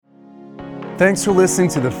Thanks for listening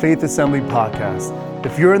to the Faith Assembly podcast.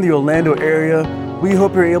 If you're in the Orlando area, we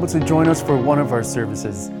hope you're able to join us for one of our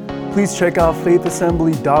services. Please check out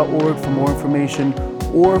faithassembly.org for more information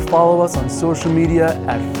or follow us on social media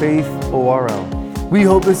at FaithORL. We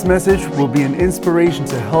hope this message will be an inspiration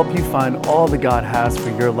to help you find all that God has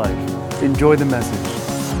for your life. Enjoy the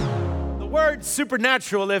message. The word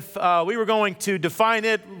supernatural, if we were going to define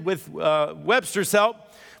it with Webster's help,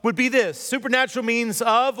 would be this. Supernatural means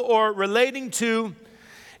of or relating to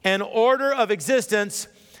an order of existence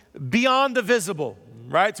beyond the visible,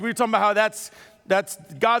 right? So we were talking about how that's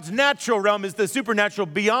God's natural realm is the supernatural,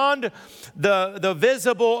 beyond the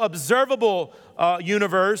visible, observable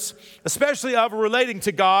universe, especially of relating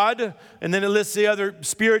to God. And then it lists the other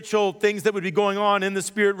spiritual things that would be going on in the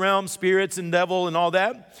spirit realm, spirits and devil and all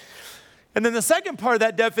that. And then the second part of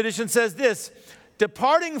that definition says this: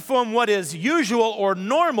 departing from what is usual or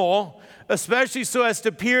normal, especially so as to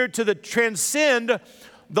appear to transcend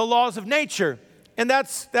the laws of nature. And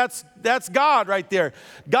that's God right there.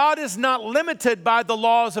 God is not limited by the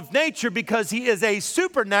laws of nature because he is a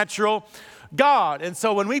supernatural God. And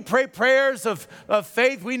so when we pray prayers of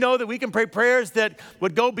faith, we know that we can pray prayers that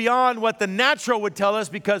would go beyond what the natural would tell us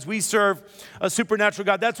because we serve a supernatural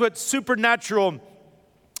God. That's what supernatural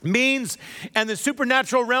means. And the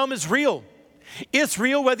supernatural realm is real. It's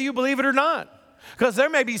real whether you believe it or not. Because there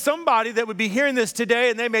may be somebody that would be hearing this today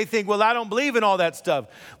and they may think, well, I don't believe in all that stuff.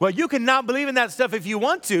 Well, you can not believe in that stuff if you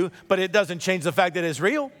want to, but it doesn't change the fact that it's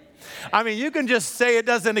real. I mean, you can just say it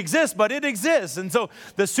doesn't exist, but it exists. And so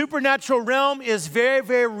the supernatural realm is very,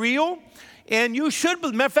 very real. And you should,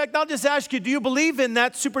 matter of fact, I'll just ask you, do you believe in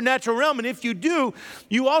that supernatural realm? And if you do,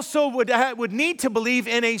 you also would need to believe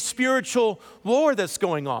in a spiritual war that's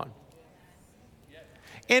going on.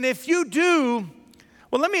 And if you do,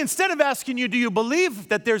 well, instead of asking you, do you believe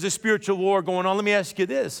that there's a spiritual war going on? Let me ask you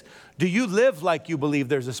this. Do you live like you believe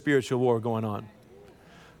there's a spiritual war going on?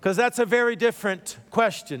 Because that's a very different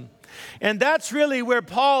question. And that's really where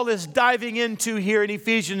Paul is diving into here in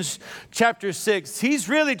Ephesians chapter 6. He's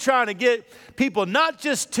really trying to get people not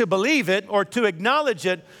just to believe it or to acknowledge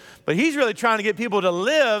it, but he's really trying to get people to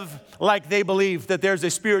live like they believe that there's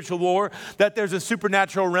a spiritual war, that there's a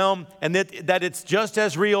supernatural realm, and that it's just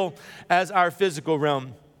as real as our physical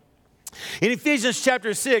realm. In Ephesians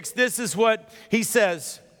chapter 6, this is what he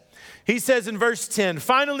says. He says in verse 10,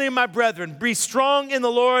 "Finally, my brethren, be strong in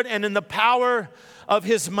the Lord and in the power of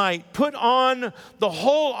his might. Put on the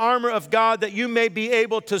whole armor of God that you may be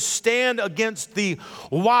able to stand against the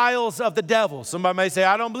wiles of the devil." Somebody may say,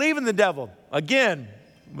 I don't believe in the devil. Again,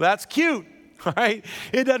 that's cute, all right?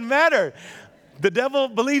 It doesn't matter. The devil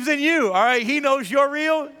believes in you, all right? He knows you're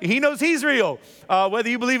real. He knows he's real, whether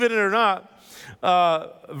you believe in it or not.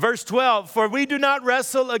 Verse 12, "For we do not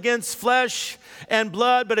wrestle against flesh and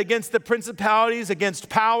blood, but against the principalities, against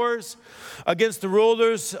powers, against the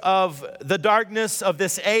rulers of the darkness of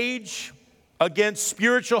this age, against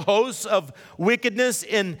spiritual hosts of wickedness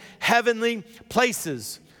in heavenly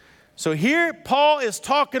places." So here Paul is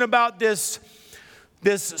talking about this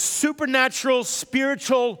supernatural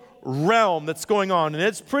spiritual realm that's going on, and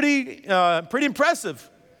it's pretty impressive.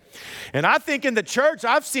 And I think in the church,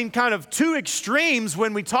 I've seen kind of two extremes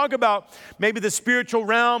when we talk about maybe the spiritual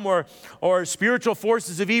realm or spiritual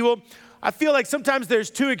forces of evil. I feel like sometimes there's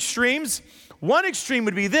two extremes. One extreme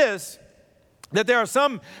would be this, that there are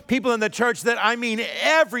some people in the church that,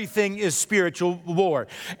 everything is spiritual war.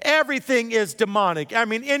 Everything is demonic.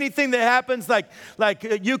 Anything that happens, like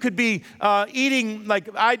you could be eating,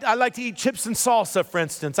 I like to eat chips and salsa, for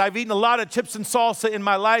instance. I've eaten a lot of chips and salsa in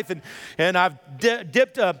my life, and I've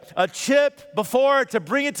dipped a chip before to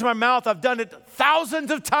bring it to my mouth. I've done it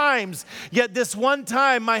thousands of times, yet this one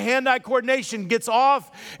time my hand-eye coordination gets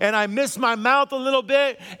off, and I miss my mouth a little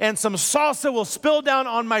bit, and some salsa will spill down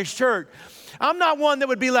on my shirt. I'm not one that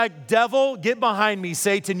would be like, devil, get behind me,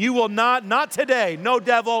 Satan. You will not today. No,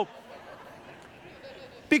 devil.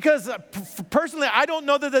 Because personally, I don't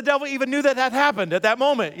know that the devil even knew that happened at that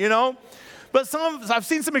moment, you know. But I've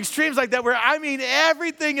seen some extremes like that where,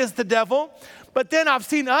 everything is the devil. But then I've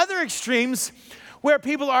seen other extremes where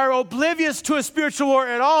people are oblivious to a spiritual war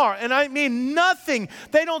at all. And nothing.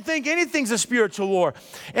 They don't think anything's a spiritual war.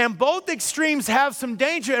 And both extremes have some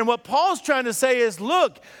danger. And what Paul's trying to say is,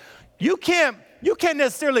 look, you can't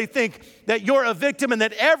necessarily think that you're a victim and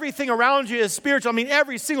that everything around you is spiritual.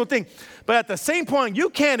 Every single thing. But at the same point, you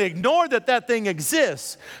can't ignore that thing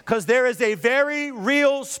exists, because there is a very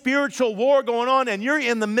real spiritual war going on, and you're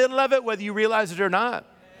in the middle of it, whether you realize it or not.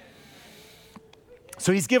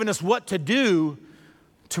 So he's given us what to do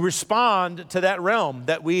to respond to that realm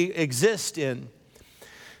that we exist in.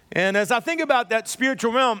 And as I think about that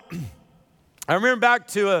spiritual realm, I remember back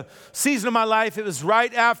to a season of my life. It was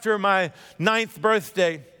right after my 9th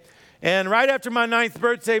birthday. And right after my 9th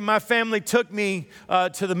birthday, my family took me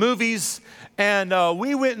to the movies. And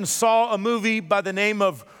we went and saw a movie by the name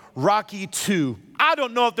of Rocky II. I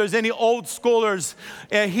don't know if there's any old schoolers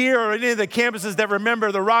here or any of the campuses that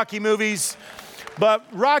remember the Rocky movies. But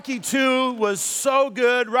Rocky II was so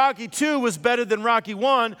good. Rocky II was better than Rocky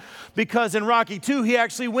I because in Rocky II, he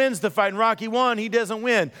actually wins the fight. In Rocky I, he doesn't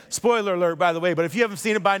win. Spoiler alert, by the way. But if you haven't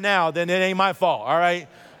seen it by now, then it ain't my fault, all right?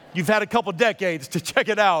 You've had a couple decades to check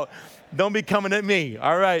it out. Don't be coming at me,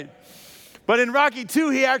 all right? But in Rocky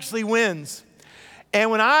II, he actually wins.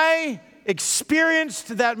 And when I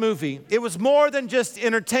experienced that movie, it was more than just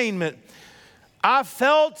entertainment. I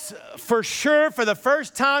felt for sure for the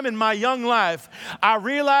first time in my young life, I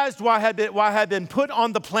realized why I had been put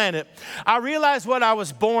on the planet. I realized what I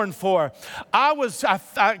was born for. I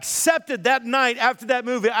accepted that night after that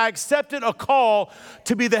movie, I accepted a call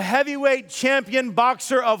to be the heavyweight champion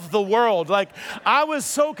boxer of the world. Like, I was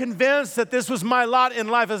so convinced that this was my lot in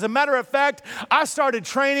life. As a matter of fact, I started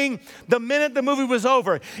training the minute the movie was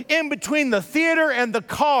over. In between the theater and the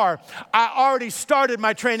car, I already started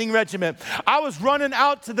my training regimen. I was running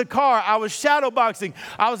out to the car. I was shadow boxing.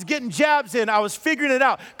 I was getting jabs in. I was figuring it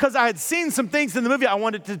out because I had seen some things in the movie. I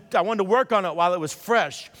wanted to work on it while it was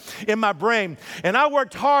fresh in my brain. And I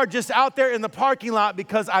worked hard just out there in the parking lot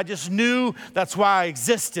because I just knew that's why I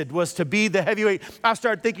existed, was to be the heavyweight. I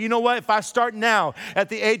started thinking, you know what? If I start now at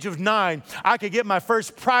the age of 9, I could get my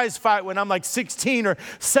first prize fight when I'm like 16 or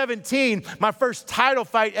 17, my first title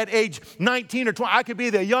fight at age 19 or 20. I could be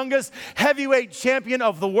the youngest heavyweight champion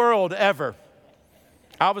of the world ever.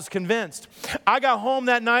 I was convinced. I got home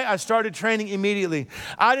that night. I started training immediately.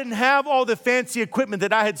 I didn't have all the fancy equipment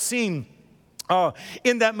that I had seen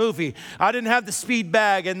in that movie. I didn't have the speed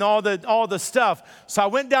bag and all the stuff. So I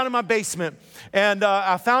went down in my basement and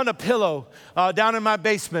I found a pillow down in my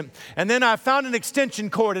basement. And then I found an extension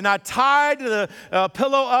cord and I tied the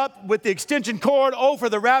pillow up with the extension cord over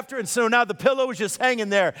the rafter. And so now the pillow was just hanging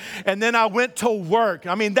there. And then I went to work.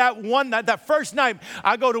 I mean, that first night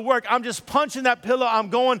I go to work, I'm just punching that pillow. I'm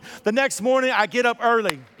going the next morning. I get up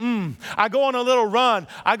early. I go on a little run.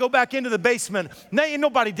 I go back into the basement. There ain't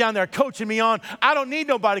nobody down there coaching me on. I don't need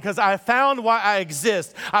nobody because I found why I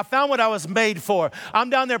exist. I found what I was made for.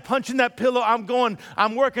 I'm down there punching that pillow.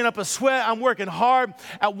 I'm working up a sweat. I'm working hard.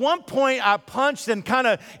 At one point, I punched and kind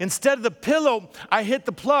of, instead of the pillow, I hit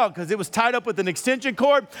the plug because it was tied up with an extension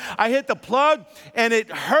cord. I hit the plug and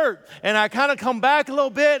it hurt. And I kind of come back a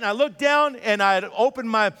little bit and I looked down and I had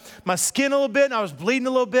opened my skin a little bit and I was bleeding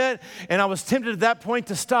a little bit. And I was tempted at that point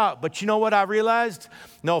to stop. But you know what I realized?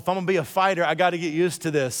 No, if I'm going to be a fighter, I got to get used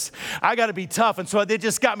to this. I got to be tough. And so they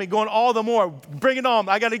just got me going all the more. Bring it on.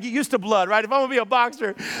 I got to get used to blood, right? If I'm going to be a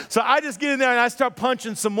boxer. So I just get in there and I start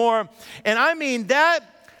punching some more. And I mean, that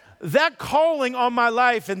calling on my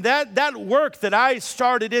life and that work that I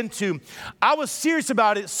started into, I was serious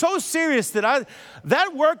about it. So serious that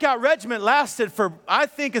that workout regimen lasted for, I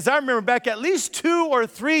think, as I remember back, at least 2 or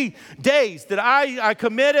 3 days that I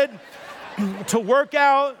committed to work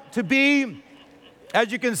out, to be. As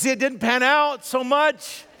you can see, it didn't pan out so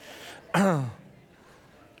much. But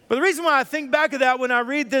the reason why I think back of that when I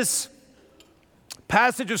read this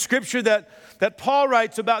passage of scripture that Paul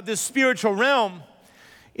writes about this spiritual realm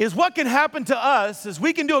is what can happen to us is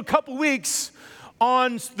we can do a couple weeks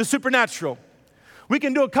on the supernatural. We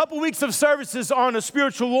can do a couple weeks of services on a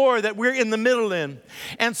spiritual war that we're in the middle in.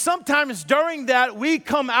 And sometimes during that, we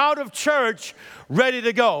come out of church ready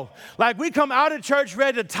to go. Like we come out of church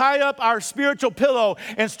ready to tie up our spiritual pillow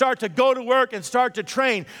and start to go to work and start to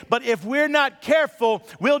train. But if we're not careful,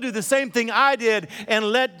 we'll do the same thing I did and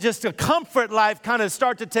let just a comfort life kind of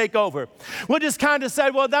start to take over. We'll just kind of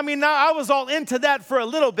say, well, I mean, now I was all into that for a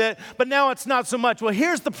little bit, but now it's not so much. Well,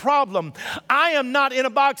 here's the problem. I am not in a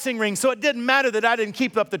boxing ring, so it didn't matter that I didn't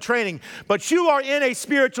keep up the training. But you are in a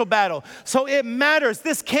spiritual battle, so it matters.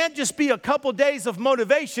 This can't just be a couple days of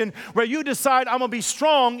motivation where you decide I'm going to be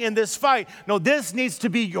strong in this fight. No, this needs to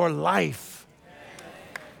be your life.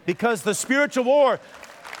 Because the spiritual war,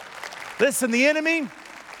 listen, the enemy's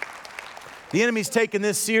taking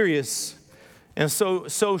this serious, and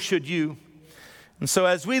so should you. And so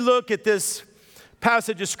as we look at this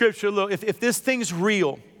passage of scripture, look, if this thing's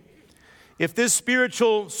real, if this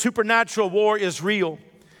spiritual, supernatural war is real,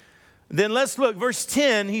 then let's look. Verse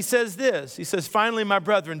 10, he says this. He says, finally, my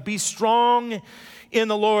brethren, be strong in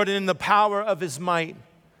the Lord and in the power of his might.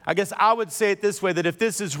 I guess I would say it this way, that if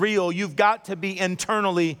this is real, you've got to be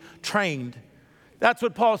internally trained. That's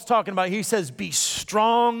what Paul's talking about. He says, be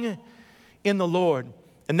strong in the Lord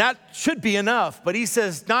And that should be enough. But he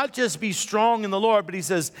says, not just be strong in the Lord, but he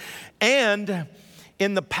says, and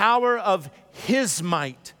in the power of his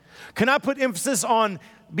might. Can I put emphasis on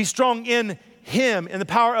be strong in him, in the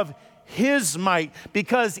power of his might?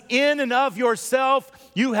 Because in and of yourself,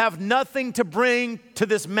 you have nothing to bring to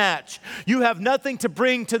this match. You have nothing to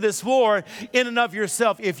bring to this war in and of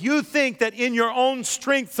yourself. If you think that in your own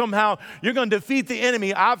strength somehow you're going to defeat the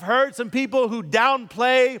enemy, I've heard some people who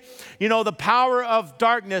downplay, the power of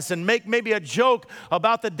darkness and make maybe a joke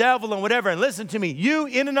about the devil and whatever. And listen to me, you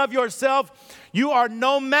in and of yourself, you are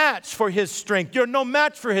no match for his strength. You're no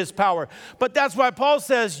match for his power. But that's why Paul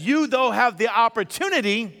says, you though have the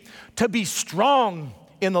opportunity to be strong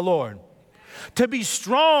in the Lord, to be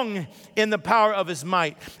strong in the power of his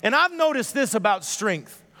might. And I've noticed this about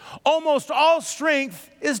strength. Almost all strength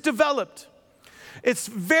is developed. It's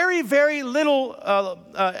very, very little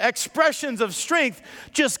expressions of strength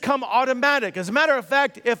just come automatic. As a matter of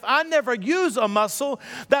fact, if I never use a muscle,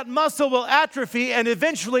 that muscle will atrophy and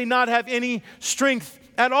eventually not have any strength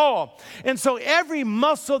at all. And so every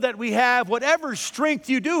muscle that we have, whatever strength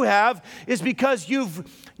you do have, is because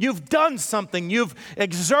you've done something. You've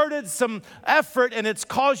exerted some effort and it's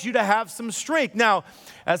caused you to have some strength. Now,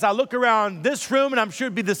 as I look around this room, and I'm sure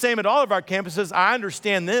it'd be the same at all of our campuses, I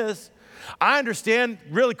understand this. I understand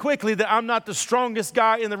really quickly that I'm not the strongest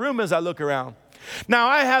guy in the room as I look around. Now,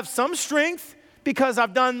 I have some strength because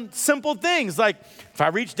I've done simple things. Like if I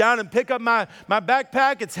reach down and pick up my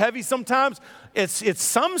backpack, it's heavy sometimes. It's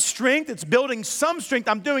some strength. It's building some strength.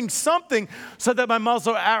 I'm doing something so that my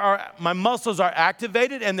muscles are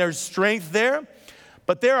activated and there's strength there.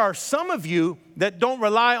 But there are some of you that don't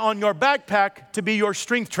rely on your backpack to be your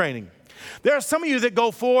strength training. There are some of you that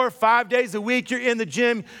go 4 or 5 days a week. You're in the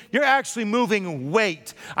gym. You're actually moving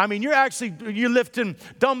weight. I mean, you're lifting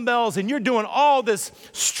dumbbells and you're doing all this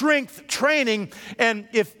strength training. And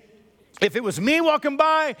if it was me walking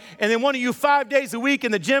by and then one of you 5 days a week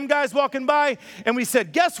and the gym guys walking by and we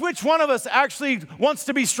said, guess which one of us actually wants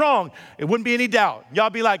to be strong? It wouldn't be any doubt.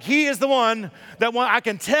 Y'all be like, he is the one that I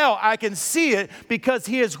can tell, I can see it because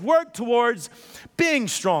he has worked towards being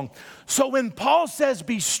strong. So when Paul says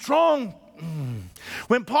be strong,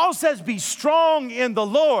 in the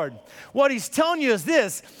Lord, what he's telling you is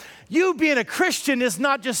this. You being a Christian is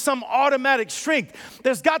not just some automatic strength.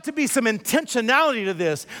 There's got to be some intentionality to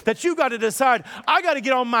this, that you got to decide, I got to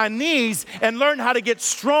get on my knees and learn how to get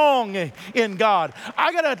strong in God.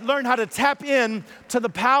 I got to learn how to tap in to the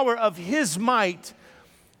power of his might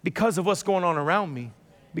because of what's going on around me,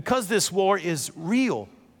 because this war is real.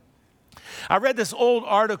 I read this old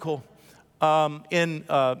article in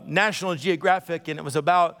National Geographic, and it was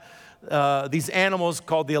about these animals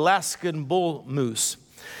called the Alaskan bull moose.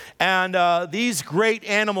 And these great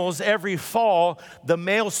animals, every fall, the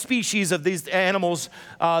male species of these animals,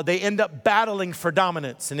 they end up battling for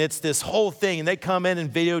dominance. And it's this whole thing. And they come in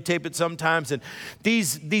and videotape it sometimes. And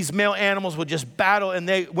these male animals will just battle. And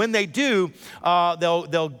when they do,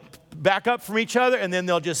 they'll back up from each other, and then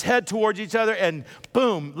they'll just head towards each other, and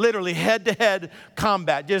boom, literally head-to-head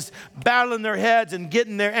combat, just battling their heads and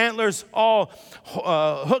getting their antlers all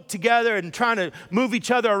hooked together and trying to move each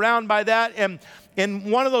other around by that. And in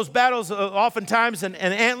one of those battles, oftentimes an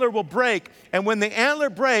antler will break, and when the antler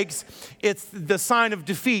breaks, it's the sign of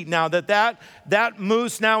defeat. Now that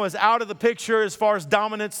moose now is out of the picture as far as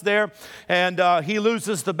dominance there, and he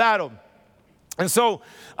loses the battle. And so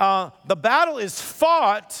the battle is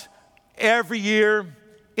fought every year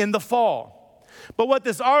in the fall. But what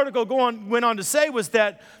this article went on to say was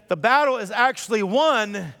that the battle is actually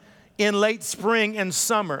won in late spring and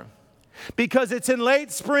summer. Because it's in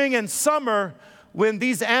late spring and summer when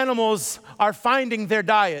these animals are finding their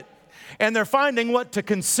diet. And they're finding what to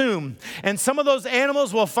consume. And some of those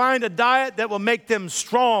animals will find a diet that will make them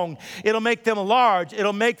strong. It'll make them large.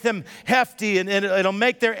 It'll make them hefty. And it'll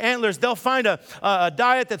make their antlers. They'll find a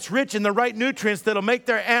diet that's rich in the right nutrients that'll make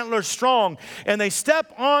their antlers strong. And they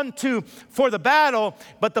step on for the battle,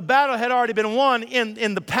 but the battle had already been won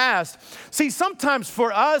in the past. See, sometimes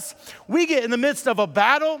for us, we get in the midst of a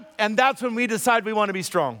battle, and that's when we decide we want to be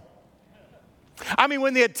strong. I mean,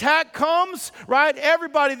 when the attack comes, right,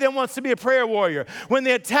 everybody then wants to be a prayer warrior. When the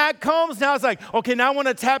attack comes, now it's like, okay, now I want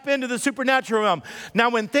to tap into the supernatural realm. Now,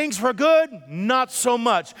 when things were good, not so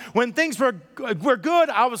much. When things were good,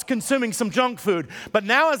 I was consuming some junk food. But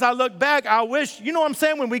now as I look back, I wish, you know what I'm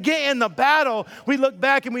saying? When we get in the battle, we look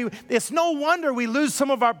back and it's no wonder we lose some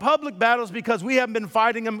of our public battles because we haven't been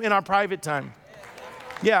fighting them in our private time.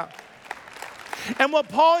 Yeah. And what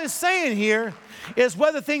Paul is saying here is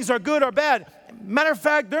whether things are good or bad. Matter of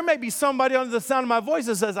fact, there may be somebody under the sound of my voice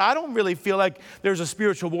that says, I don't really feel like there's a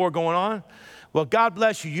spiritual war going on. Well, God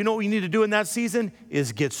bless you. You know what you need to do in that season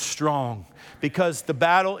is get strong, because the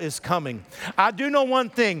battle is coming. I do know one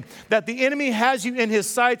thing, that the enemy has you in his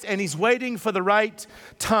sights and he's waiting for the right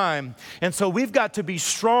time. And so we've got to be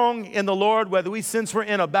strong in the Lord, whether we sense we're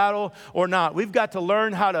in a battle or not. We've got to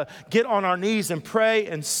learn how to get on our knees and pray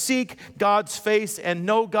and seek God's face and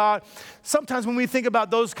know God. Sometimes when we think about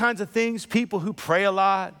those kinds of things, people who pray a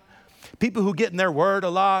lot, people who get in their word a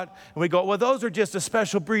lot, and we go, well, those are just a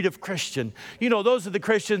special breed of Christian. You know, those are the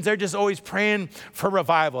Christians, they're just always praying for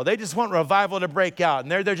revival. They just want revival to break out,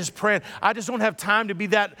 and they're just praying. I just don't have time to be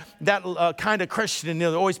that kind of Christian, and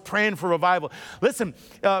they're always praying for revival. Listen,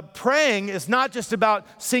 praying is not just about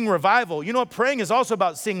seeing revival. You know, praying is also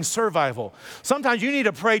about seeing survival. Sometimes you need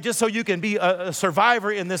to pray just so you can be a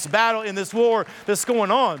survivor in this battle, in this war that's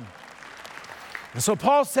going on. And so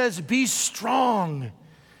Paul says, be strong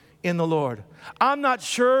in the Lord. I'm not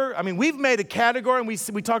sure. I mean, we've made a category, and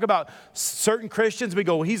we talk about certain Christians. We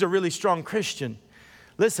go, well, he's a really strong Christian.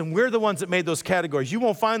 Listen, we're the ones that made those categories. You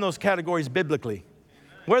won't find those categories biblically.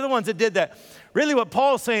 We're the ones that did that. Really what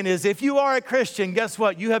Paul's saying is, if you are a Christian, guess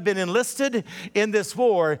what? You have been enlisted in this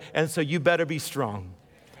war, and so you better be strong.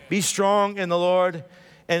 Be strong in the Lord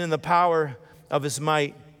and in the power of his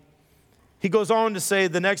might. He goes on to say,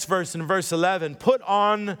 the next verse, in verse 11, put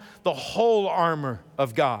on the whole armor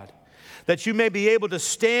of God, that you may be able to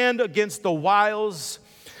stand against the wiles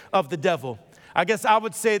of the devil. I guess I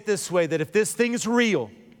would say it this way, that if this thing is real,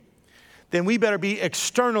 then we better be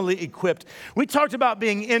externally equipped. We talked about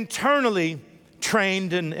being internally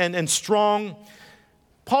trained and strong.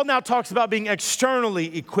 Paul now talks about being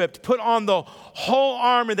externally equipped. Put on the whole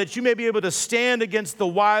armor that you may be able to stand against the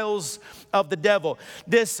wiles of the devil.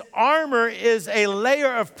 This armor is a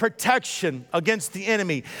layer of protection against the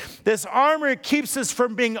enemy. This armor keeps us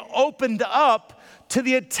from being opened up to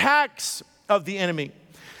the attacks of the enemy.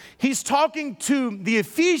 He's talking to the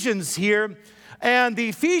Ephesians here, and the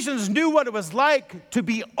Ephesians knew what it was like to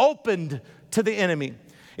be opened to the enemy.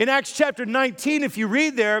 In Acts chapter 19, if you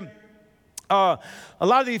read there, a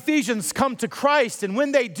lot of the Ephesians come to Christ, and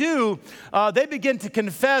when they do, they begin to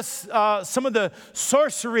confess some of the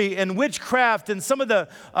sorcery and witchcraft and some of the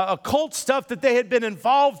occult stuff that they had been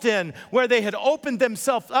involved in, where they had opened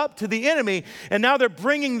themselves up to the enemy, and now they're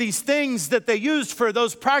bringing these things that they used for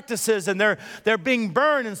those practices, and they're being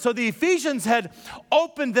burned. And so the Ephesians had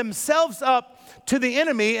opened themselves up to the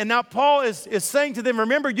enemy, and now Paul is saying to them,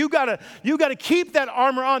 remember, you gotta keep that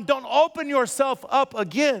armor on. Don't open yourself up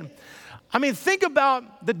again. I mean, think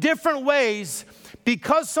about the different ways,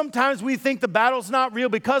 because sometimes we think the battle's not real,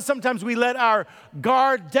 because sometimes we let our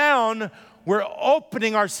guard down, we're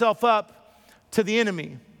opening ourselves up to the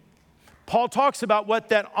enemy. Paul talks about what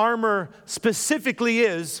that armor specifically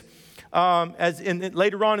is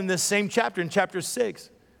later on in this same chapter, in chapter 6.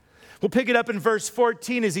 We'll pick it up in verse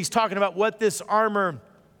 14 as he's talking about what this armor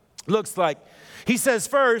looks like. He says,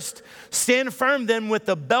 first, stand firm then with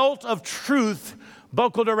the belt of truth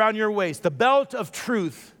buckled around your waist, the belt of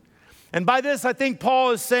truth. And by this, I think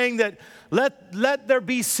Paul is saying that let there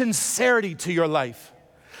be sincerity to your life.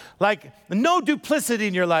 Like, no duplicity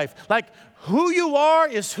in your life. Like, who you are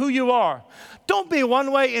is who you are. Don't be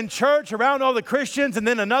one way in church around all the Christians and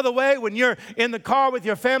then another way when you're in the car with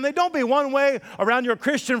your family. Don't be one way around your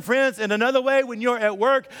Christian friends and another way when you're at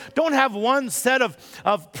work. Don't have one set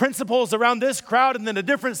of principles around this crowd and then a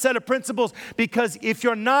different set of principles, because if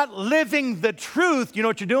you're not living the truth, you know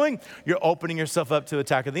what you're doing? You're opening yourself up to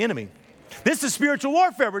attack of the enemy. This is spiritual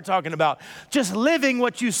warfare we're talking about. Just living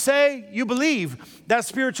what you say you believe. That's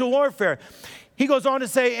spiritual warfare. He goes on to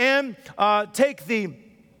say, and take the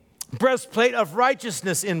breastplate of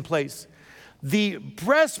righteousness in place. The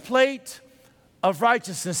breastplate of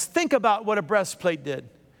righteousness. Think about what a breastplate did.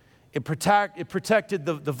 It protected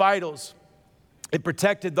the vitals. It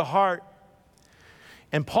protected the heart.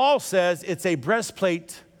 And Paul says it's a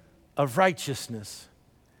breastplate of righteousness.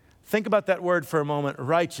 Think about that word for a moment,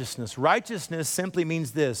 righteousness. Righteousness simply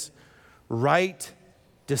means this: right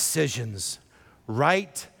decisions,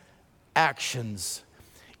 right actions.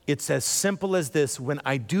 It's as simple as this: when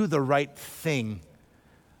I do the right thing,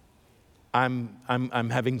 I'm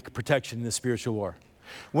having protection in the spiritual war.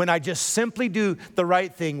 When I just simply do the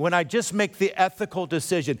right thing, when I just make the ethical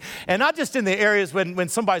decision, and not just in the areas when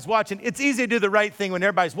somebody's watching. It's easy to do the right thing when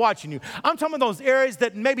everybody's watching you. I'm talking about those areas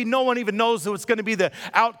that maybe no one even knows what's going to be the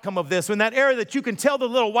outcome of this. When that area that you can tell the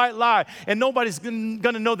little white lie and nobody's going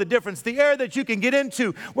to know the difference. The area that you can get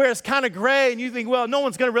into where it's kind of gray and you think, well, no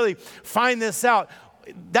one's going to really find this out.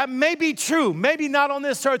 that may be true. Maybe not on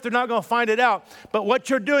this earth, they're not going to find it out. But what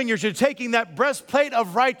you're doing is you're taking that breastplate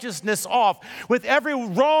of righteousness off. With every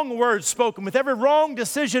wrong word spoken, with every wrong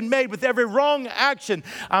decision made, with every wrong action,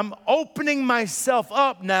 I'm opening myself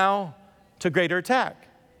up now to greater attack.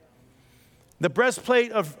 The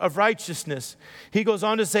breastplate of righteousness. He goes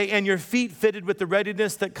on to say, and your feet fitted with the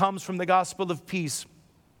readiness that comes from the gospel of peace.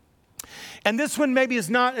 And this one maybe is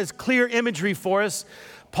not as clear imagery for us.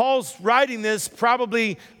 Paul's writing this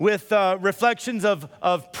probably with reflections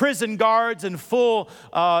of prison guards in full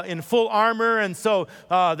armor. And so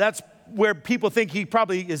that's where people think he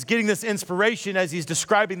probably is getting this inspiration as he's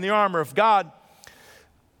describing the armor of God.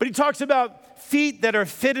 But he talks about feet that are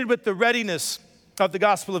fitted with the readiness of the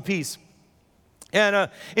gospel of peace. And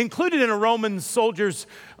included in a Roman soldier's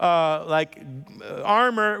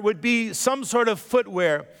armor would be some sort of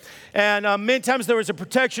footwear. And many times there was a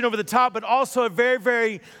protection over the top, but also a very,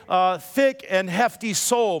 very thick and hefty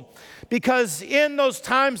sole. Because in those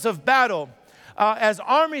times of battle, as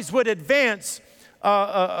armies would advance,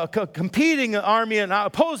 a competing army and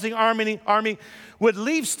opposing army would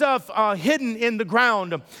leave stuff hidden in the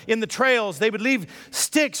ground, in the trails. They would leave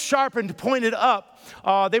sticks sharpened, pointed up.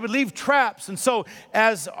 They would leave traps. And so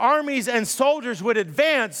as armies and soldiers would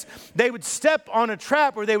advance, they would step on a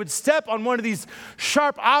trap or they would step on one of these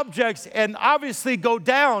sharp objects and obviously go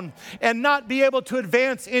down and not be able to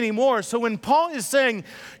advance anymore. So when Paul is saying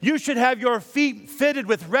you should have your feet fitted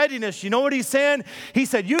with readiness, you know what he's saying? He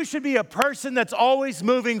said you should be a person that's always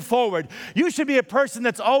moving forward. You should be a person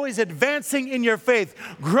that's always advancing in your faith,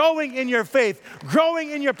 growing in your faith,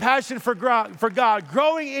 growing in your passion for God,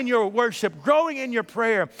 growing in your worship, growing in your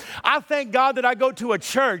prayer. I thank God that I go to a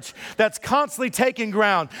church that's constantly taking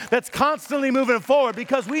ground, that's constantly moving forward,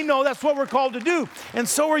 because we know that's what we're called to do. And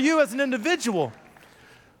so are you as an individual,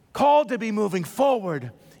 called to be moving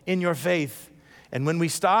forward in your faith. And when we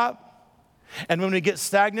stop and when we get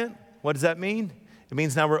stagnant, what does that mean? It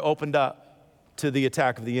means now we're opened up to the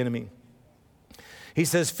attack of the enemy. He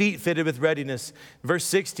says, feet fitted with readiness. Verse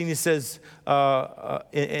 16, he says,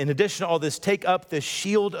 in addition to all this, take up the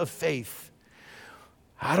shield of faith.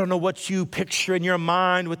 I don't know what you picture in your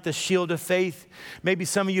mind with the shield of faith. Maybe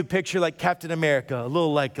some of you picture like Captain America, a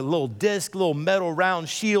little disc, a little metal round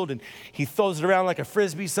shield, and he throws it around like a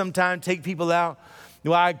Frisbee sometimes, take people out.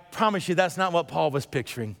 Well, I promise you that's not what Paul was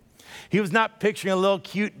picturing. He was not picturing a little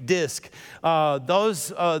cute disc.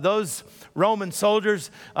 Those Roman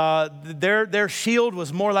soldiers, their shield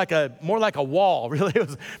was more like a wall. Really, it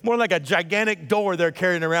was more like a gigantic door they're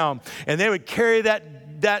carrying around, and they would carry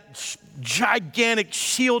that gigantic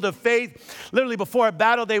shield of faith. Literally before a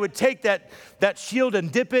battle, they would take that shield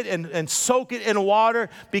and dip it and soak it in water,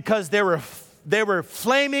 because there were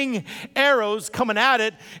flaming arrows coming at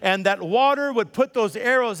it, and that water would put those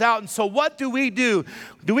arrows out. And so what do?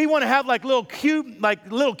 Do we want to have like little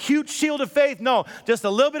cute shield of faith? No, just a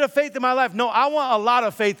little bit of faith in my life. No, I want a lot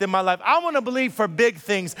of faith in my life. I want to believe for big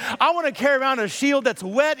things. I want to carry around a shield that's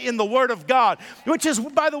wet in the Word of God, which is,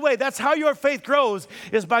 by the way, that's how your faith grows,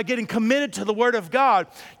 is by getting committed to the Word of God.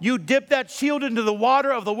 You dip that shield into the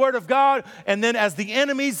water of the Word of God, and then as the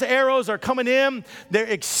enemy's arrows are coming in, they're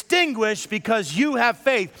extinguished because you have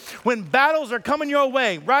faith. When battles are coming your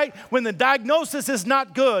way, right? When the diagnosis is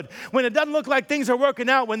not good, when it doesn't look like things are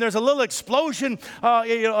working out, when there's a little explosion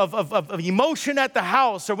of emotion at the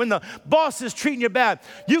house, or when the boss is treating you bad,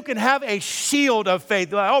 you can have a shield of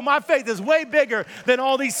faith. Like, oh, my faith is way bigger than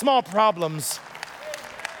all these small problems.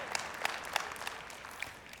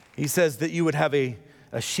 He says that you would have a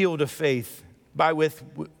shield of faith with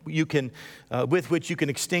which you can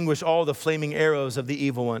extinguish all the flaming arrows of the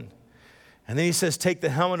evil one. And then he says, take the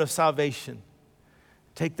helmet of salvation.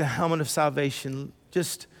 Take the helmet of salvation.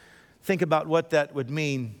 Just think about what that would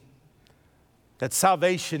mean. That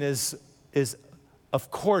salvation is of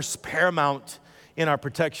course, paramount in our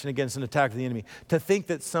protection against an attack of the enemy. To think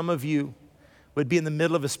that some of you would be in the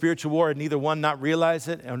middle of a spiritual war and neither one, not realize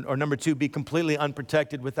it, or number two, be completely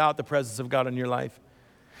unprotected without the presence of God in your life.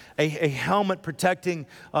 A helmet protecting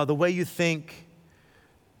the way you think,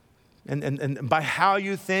 and by how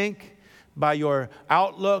you think, by your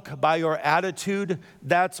outlook, by your attitude.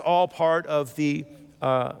 That's all part of the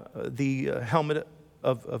helmet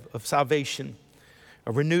of salvation,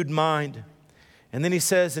 a renewed mind. And then he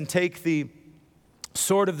says, and take the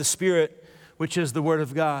sword of the Spirit, which is the Word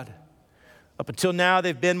of God. Up until now,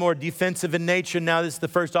 they've been more defensive in nature. Now this is the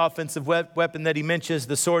first offensive weapon that he mentions,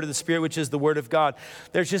 the sword of the Spirit, which is the Word of God.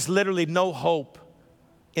 There's just literally no hope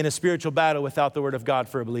in a spiritual battle without the Word of God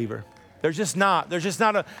for a believer. There's just not. There's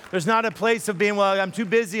not a place of being, well, I'm too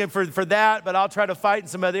busy for that, but I'll try to fight in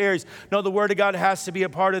some other areas. No, the Word of God has to be a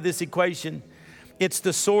part of this equation. It's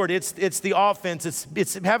the sword. It's the offense.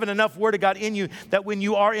 It's having enough Word of God in you that when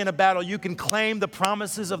you are in a battle, you can claim the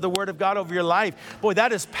promises of the Word of God over your life. Boy,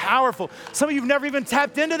 that is powerful. Some of you have never even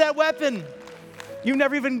tapped into that weapon. You've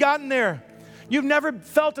never even gotten there. You've never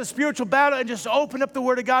felt a spiritual battle and just open up the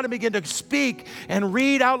Word of God and begin to speak and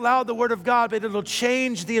read out loud the Word of God, but it'll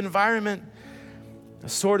change the environment. The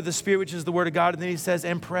sword of the Spirit, which is the Word of God. And then he says,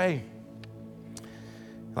 and pray.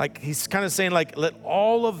 Like he's kind of saying, like, let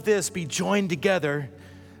all of this be joined together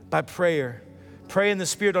by prayer. Pray in the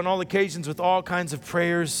Spirit on all occasions with all kinds of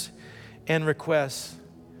prayers and requests.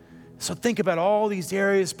 So think about all these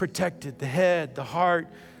areas protected, the head, the heart,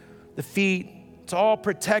 the feet. It's all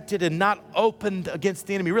protected and not opened against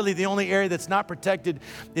the enemy. Really, the only area that's not protected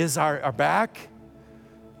is our back.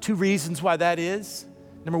 2 reasons why that is.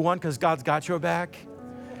 Number 1, because God's got your back.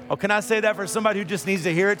 Oh, can I say that for somebody who just needs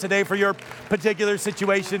to hear it today for your particular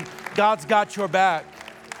situation? God's got your back.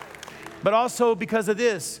 But also because of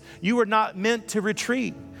this, you are not meant to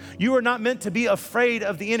retreat. You are not meant to be afraid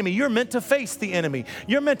of the enemy. You're meant to face the enemy.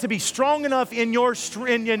 You're meant to be strong enough in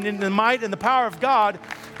in the might and the power of God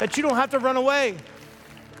that you don't have to run away.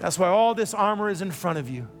 That's why all this armor is in front of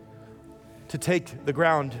you to take the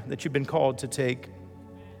ground that you've been called to take.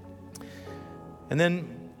 And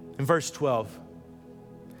then in verse 12,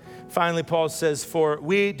 finally, Paul says, for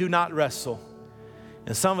we do not wrestle.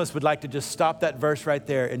 And some of us would like to just stop that verse right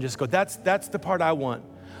there and just go, that's the part I want.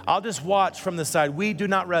 I'll just watch from the side. We do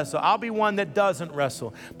not wrestle. I'll be one that doesn't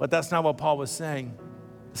wrestle. But that's not what Paul was saying.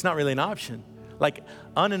 It's not really an option. Like,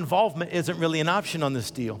 uninvolvement isn't really an option on this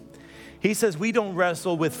deal. He says we don't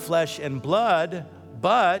wrestle with flesh and blood,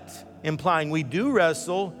 but implying we do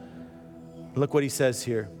wrestle, look what he says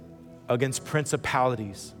here, against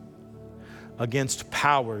principalities, against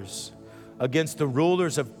powers, against the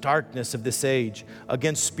rulers of darkness of this age,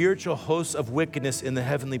 against spiritual hosts of wickedness in the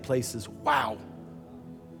heavenly places. Wow.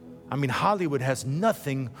 I mean, Hollywood has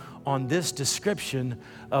nothing on this description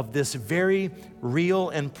of this very real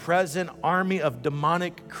and present army of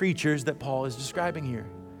demonic creatures that Paul is describing here.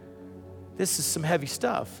 This is some heavy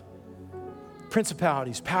stuff.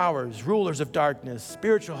 Principalities, powers, rulers of darkness,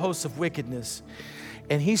 spiritual hosts of wickedness.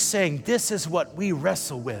 And he's saying this is what we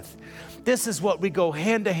wrestle with. This is what we go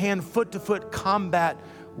hand to hand, foot to foot combat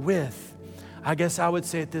with. I guess I would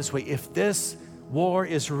say it this way. If this war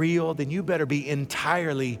is real, then you better be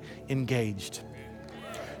entirely engaged.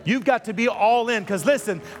 You've got to be all in, because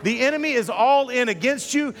listen, the enemy is all in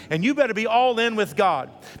against you, and you better be all in with God,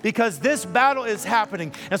 because this battle is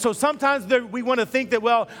happening. And so sometimes we want to think that,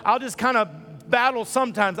 well, I'll just kind of battle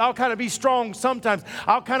sometimes. I'll kind of be strong sometimes.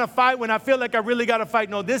 I'll kind of fight when I feel like I really got to fight.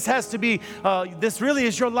 No, this has to be, this really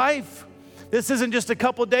is your life. This isn't just a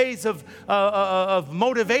couple days of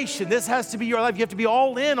motivation. This has to be your life. You have to be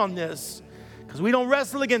all in on this, because we don't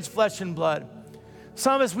wrestle against flesh and blood.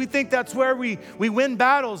 Some of us, we think that's where we win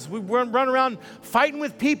battles. We run around fighting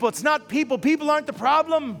with people. It's not people. People aren't the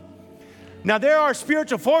problem. Now, there are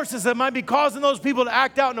spiritual forces that might be causing those people to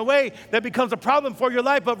act out in a way that becomes a problem for your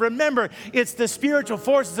life. But remember, it's the spiritual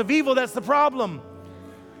forces of evil that's the problem.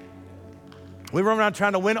 We run around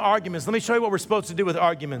trying to win arguments. Let me show you what we're supposed to do with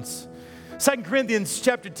arguments. 2 Corinthians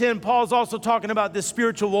chapter 10, Paul's also talking about this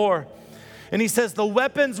spiritual war. And he says, the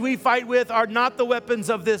weapons we fight with are not the weapons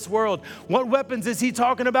of this world. What weapons is he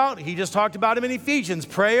talking about? He just talked about them in Ephesians.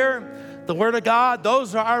 Prayer, the Word of God,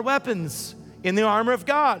 those are our weapons in the armor of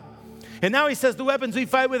God. And now he says the weapons we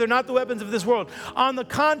fight with are not the weapons of this world. On the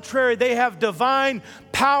contrary, they have divine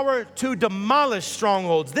power to demolish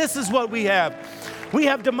strongholds. This is what we have. We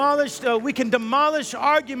have demolished, we can demolish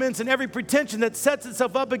arguments and every pretension that sets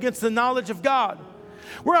itself up against the knowledge of God.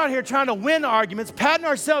 We're out here trying to win arguments, patting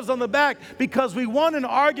ourselves on the back because we won an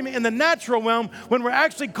argument in the natural realm when we're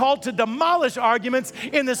actually called to demolish arguments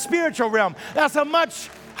in the spiritual realm. That's a much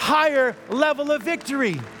higher level of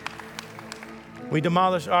victory. We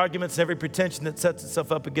demolish arguments, every pretension that sets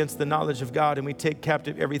itself up against the knowledge of God, and we take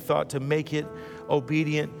captive every thought to make it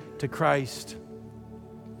obedient to Christ.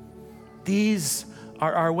 These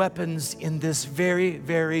are our weapons in this very,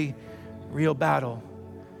 very real battle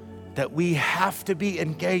that we have to be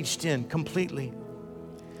engaged in completely.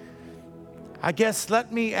 I guess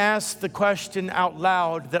let me ask the question out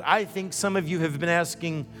loud that I think some of you have been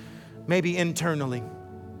asking maybe internally.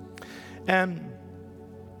 And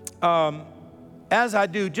as I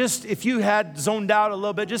do, just if you had zoned out a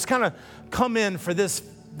little bit, just kind of come in for this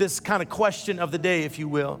kind of question of the day, if you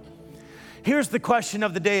will. Here's the question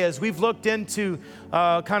of the day as we've looked into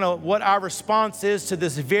kind of what our response is to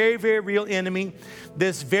this very, very real enemy,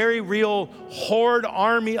 this very real horde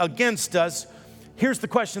army against us. Here's the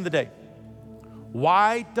question of the day.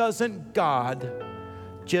 Why doesn't God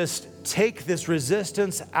just take this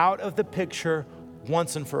resistance out of the picture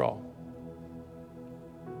once and for all?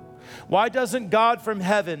 Why doesn't God from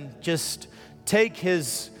heaven just take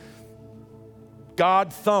his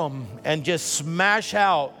God thumb and just smash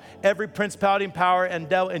out every principality and power and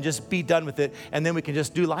devil and just be done with it, and then we can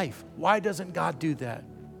just do life? Why doesn't God do that?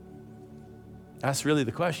 That's really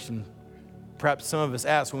the question perhaps some of us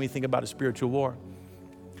ask when we think about a spiritual war.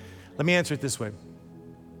 Let me answer it this way.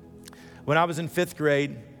 When I was in 5th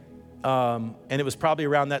grade, and it was probably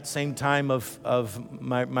around that same time of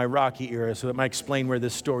my Rocky era, so that might explain where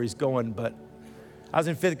this story's going, but I was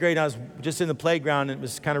in 5th grade, and I was just in the playground, and it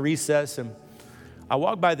was kind of recess, and I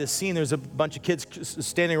walked by this scene. There's a bunch of kids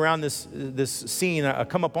standing around this scene. I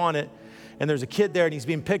come up on it, and there's a kid there, and he's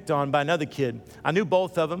being picked on by another kid. I knew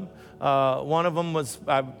both of them. One of them was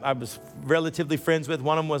I was relatively friends with.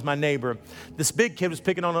 One of them was my neighbor. This big kid was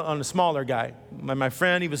picking on a smaller guy. My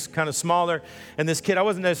friend, he was kind of smaller, and this kid, I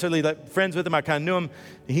wasn't necessarily friends with him. I kind of knew him.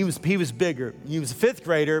 He was bigger. He was a 5th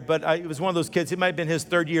grader, but it was one of those kids. It might have been his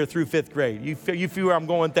 3rd year through 5th grade. You feel where I'm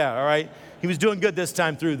going with that, all right? He was doing good this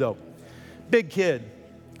time through, though. Big kid.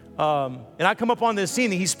 And I come up on this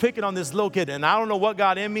scene, and he's picking on this little kid, and I don't know what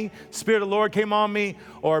got in me. Spirit of the Lord came on me,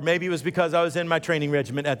 or maybe it was because I was in my training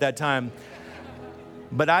regiment at that time.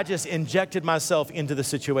 But I just injected myself into the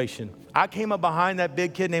situation. I came up behind that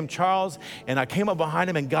big kid named Charles, and I came up behind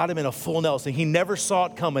him and got him in a full Nelson. He never saw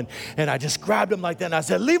it coming, and I just grabbed him like that, and I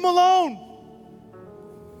said, "Leave him alone."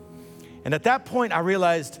 And at that point, I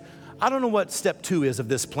realized, I don't know what step 2 is of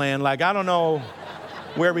this plan. Like, I don't know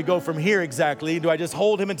where we go from here exactly. Do I just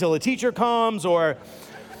hold him until the teacher comes, or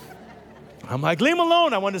I'm like, "Leave him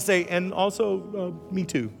alone." I wanted to say, and also, me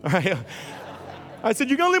too. I said,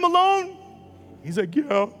 "You gonna leave him alone?" He's like,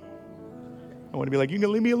 "Yeah." I want to be like, "You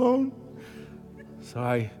gonna leave me alone?" So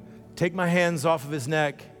I take my hands off of his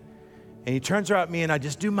neck, and he turns around at me, and I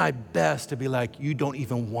just do my best to be like, "You don't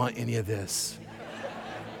even want any of this."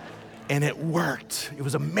 And it worked. It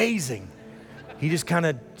was amazing. He just kind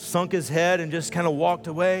of sunk his head and just kind of walked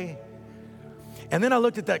away. And then I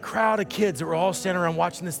looked at that crowd of kids that were all standing around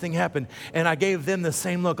watching this thing happen, and I gave them the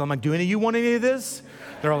same look. I'm like, "Do any of you want any of this?"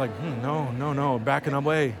 They're all like, no, backing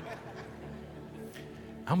away.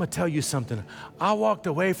 I'm going to tell you something. I walked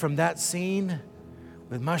away from that scene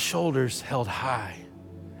with my shoulders held high.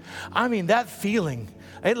 I mean, that feeling,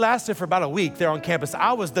 it lasted for about a week there on campus.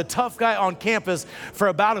 I was the tough guy on campus for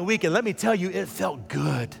about a week, and let me tell you, it felt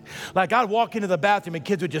good. Like, I'd walk into the bathroom, and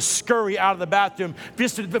kids would just scurry out of the bathroom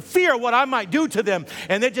just to fear what I might do to them,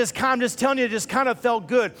 and it just kind of, just telling you, it just kind of felt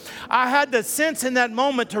good. I had the sense in that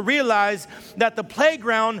moment to realize that the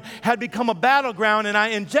playground had become a battleground, and I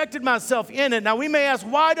injected myself in it. Now, we may ask,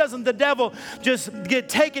 why doesn't the devil just get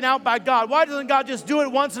taken out by God? Why doesn't God just do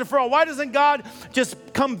it once and for all? Why doesn't God just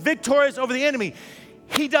come victorious over the enemy?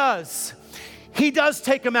 He does. He does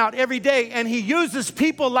take them out every day, and he uses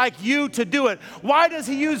people like you to do it. Why does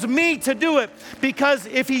he use me to do it? Because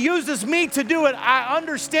if he uses me to do it, I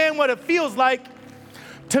understand what it feels like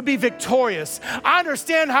to be victorious. I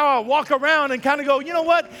understand how I walk around and kind of go, "You know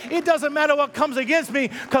what? It doesn't matter what comes against me,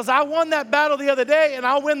 because I won that battle the other day, and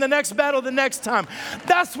I'll win the next battle the next time."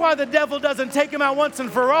 That's why the devil doesn't take him out once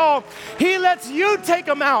and for all. He lets you take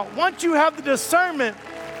him out once you have the discernment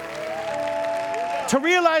to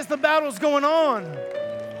realize the battle's going on.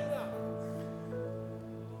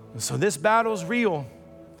 So this battle's real,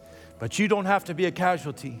 but you don't have to be a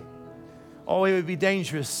casualty. Oh, it would be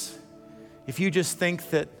dangerous if you just think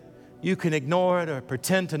that you can ignore it or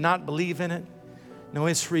pretend to not believe in it. No,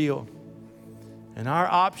 it's real. And our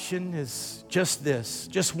option is just this,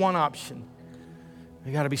 just one option.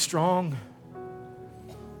 We got to be strong.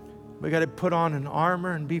 We got to put on an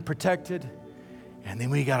armor and be protected. And then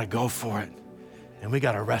we got to go for it. And we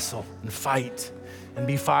got to wrestle and fight and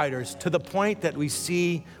be fighters to the point that we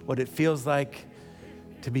see what it feels like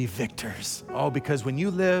to be victors. Oh, because when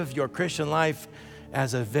you live your Christian life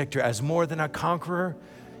as a victor, as more than a conqueror,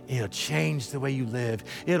 it'll change the way you live.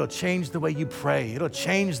 It'll change the way you pray. It'll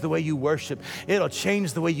change the way you worship. It'll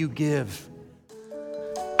change the way you give.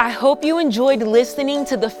 I hope you enjoyed listening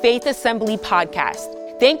to the Faith Assembly podcast.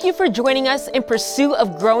 Thank you for joining us in pursuit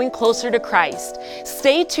of growing closer to Christ.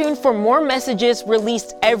 Stay tuned for more messages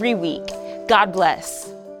released every week. God bless.